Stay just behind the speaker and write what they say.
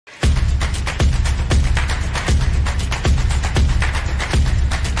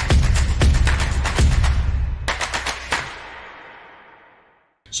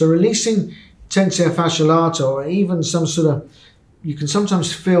So releasing tensor fasciae latae, or even some sort of, you can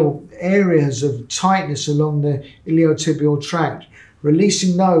sometimes feel areas of tightness along the iliotibial tract.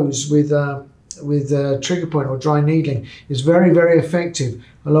 Releasing those with trigger point or dry needling is very, very effective,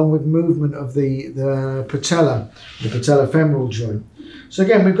 along with movement of the patellofemoral joint. So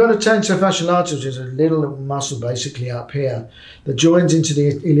again, we've got a tensor fasciae latae, which is a little muscle basically up here that joins into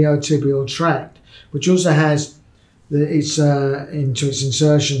the iliotibial tract, which also has into its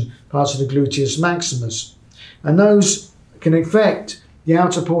insertion parts of the gluteus maximus. And those can affect the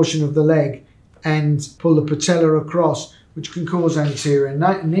outer portion of the leg and pull the patella across, which can cause anterior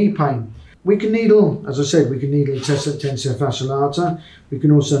knee pain. We can needle, as I said, we can needle tensor fasciae latae. We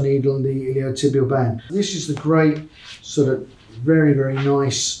can also needle the iliotibial band. This is the great sort of very, very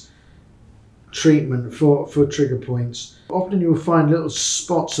nice treatment for trigger points. Often you'll find little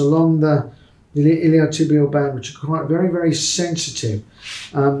spots along the iliotibial band which are quite very, very sensitive.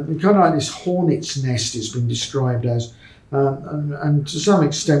 And kind of like this hornet's nest it's been described as. And to some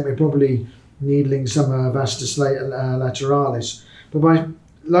extent we're probably needling some vastus lateralis. But by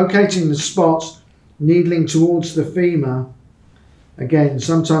locating the spots, needling towards the femur, again,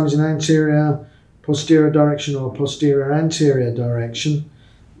 sometimes in anterior posterior direction or posterior anterior direction,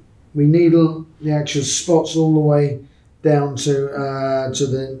 we needle the actual spots all the way down to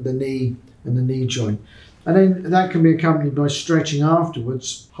the knee and the knee joint. And then that can be accompanied by stretching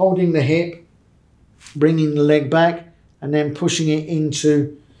afterwards, holding the hip, bringing the leg back, and then pushing it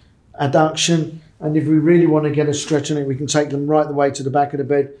into adduction. And if we really want to get a stretch on it, we can take them right the way to the back of the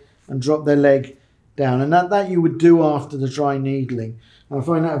bed and drop their leg down. And that you would do after the dry needling. And I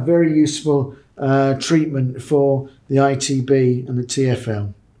find that a very useful treatment for the ITB and the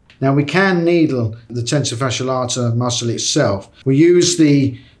TFL. Now we can needle the tensor fasciae latae muscle itself. We use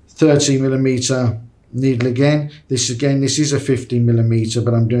the 30mm needle again. This is a 50mm,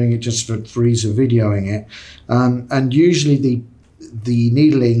 but I'm doing it just for ease of videoing it. And usually the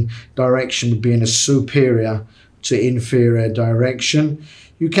needling direction would be in a superior to inferior direction.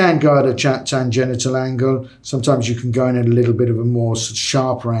 You can go at a tangential angle. Sometimes you can go in at a little bit of a more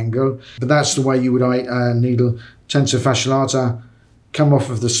sharper angle, but that's the way you would needle tensor fasciae latae. Come off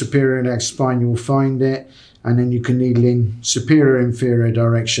of the superior neck spine, you will find it, and then you can needle in superior inferior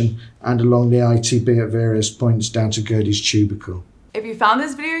direction and along the ITB at various points down to Gerdy's tubercle. If you found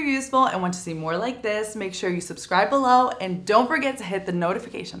this video useful and want to see more like this, make sure you subscribe below and don't forget to hit the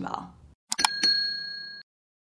notification bell.